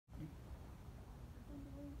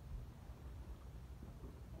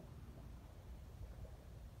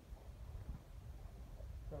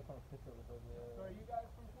So are you guys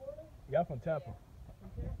from Florida? Yeah, I'm from Tampa.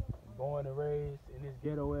 From Tampa? Born and raised in this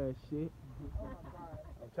ghetto ass shit. Oh my God.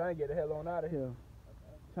 I'm trying to get the hell on out of here.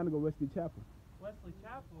 Trying to go Wesley Chapel. Wesley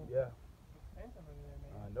Chapel? Yeah. Expensive over there,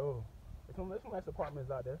 man. I know. There's some nice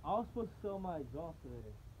apartments out there. I was supposed to sell my exhaust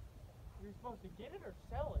today. You're supposed to get it or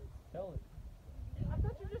sell it? Sell it. I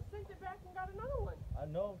thought you just sent it back and got another one. I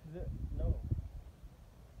know, no.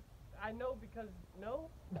 I know because no?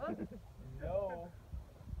 Huh? No.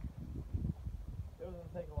 It was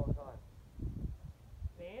gonna take a long time.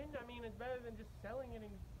 Man, I mean, it's better than just selling it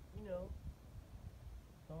and, you know.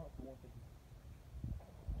 Sell it for 150.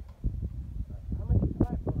 How much did you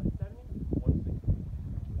buy it for? Like 70? 160.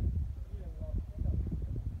 Yeah, well,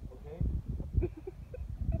 Okay.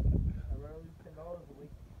 I rather lose $10 a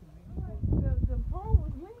week. The pole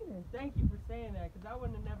was leaning. thank you for saying that, because I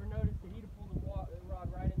wouldn't have never noticed that he'd have pulled the rod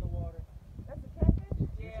right in the water. That's a catfish?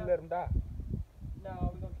 You should let them die.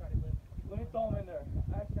 No, we're going to try to live. Let me throw him in there.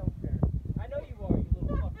 Actually, I'm scared. I know you are, you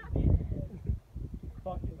little fucking bitch.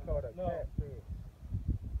 Fucking Called a no. catfish.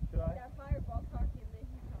 Should I? That fireball talking and then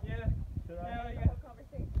he talked. Yeah. Should I? Yeah, The yeah. whole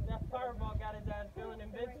conversation. That fireball got his ass feeling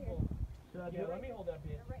invincible. Should I do Yeah, it? let me hold that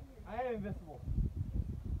bitch. They're right here. I am invincible.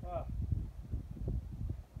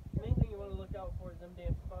 The main thing you want to look out for is them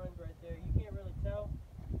damn spines right there. You can't really tell.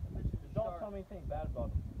 This is Don't sharp. tell me anything bad about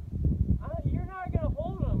them. You're not going to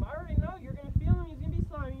hold him. I already know. You're going to feel him. He's going to be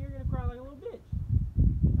slimy. You're going to cry like a little bitch.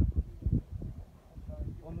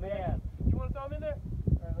 Well, man. You want to throw him in there?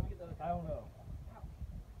 Alright, let me get the hook. I don't know.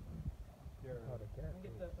 Called a Let me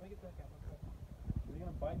catfish. get the hook out. Is he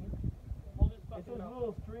gonna bite me? Hold his It's fucking those mouth.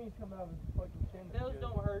 little strings coming out of his fucking chin. that Those scares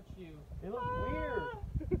don't me. hurt you. It looks weird.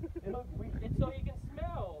 It looks weird. It's so he can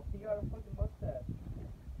smell. He got a fucking mustache.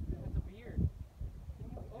 It's a beard. Can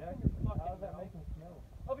you open Jack, your fucking how does that mouth? make him smell?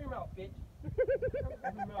 Open your mouth, bitch.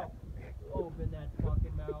 Open your mouth. Open that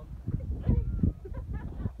fucking mouth.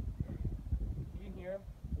 You can hear him?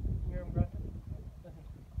 You hear him grunting? Listen.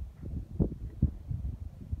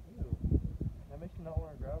 Ew. That makes you not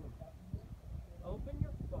want to grab him. Open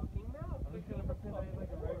your fucking mouth. I'm just gonna pretend that he's like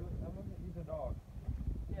a regular. I'm gonna. He's a dog.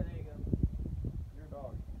 Yeah, there you go. You're a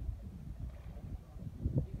dog.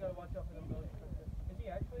 He's gotta watch out for them ghosts. Is he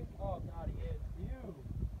actually? Oh god, he is. Ew.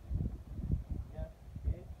 Yeah.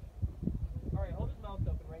 Alright, hold his mouth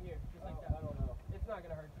open right here. Just like that. I don't know. It's not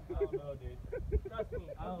gonna hurt you. I don't know, dude. Trust me.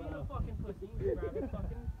 I don't I'm being know. a fucking pussy. You grab his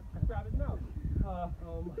fucking, grab his mouth.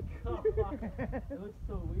 Oh my god. It looks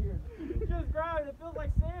so weird. Just grab it. It feels like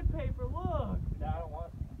sandpaper. Look. Nah, I don't want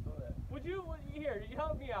to throw that. Would you here? You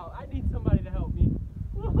help me out. I need somebody to help me.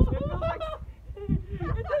 It feels like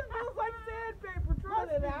it just feels like sandpaper. Trust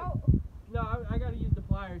Cut it me. out. No, I gotta use the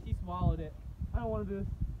pliers. He swallowed it. I don't want to do this.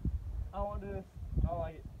 I don't want to do this. I don't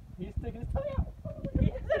like it. He's sticking his tongue out. He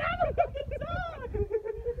said I'm a fucking dog.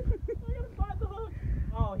 I gotta find the hook.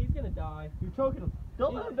 Oh, he's gonna die. You're choking him.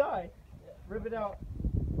 Don't let him die. Rip it out.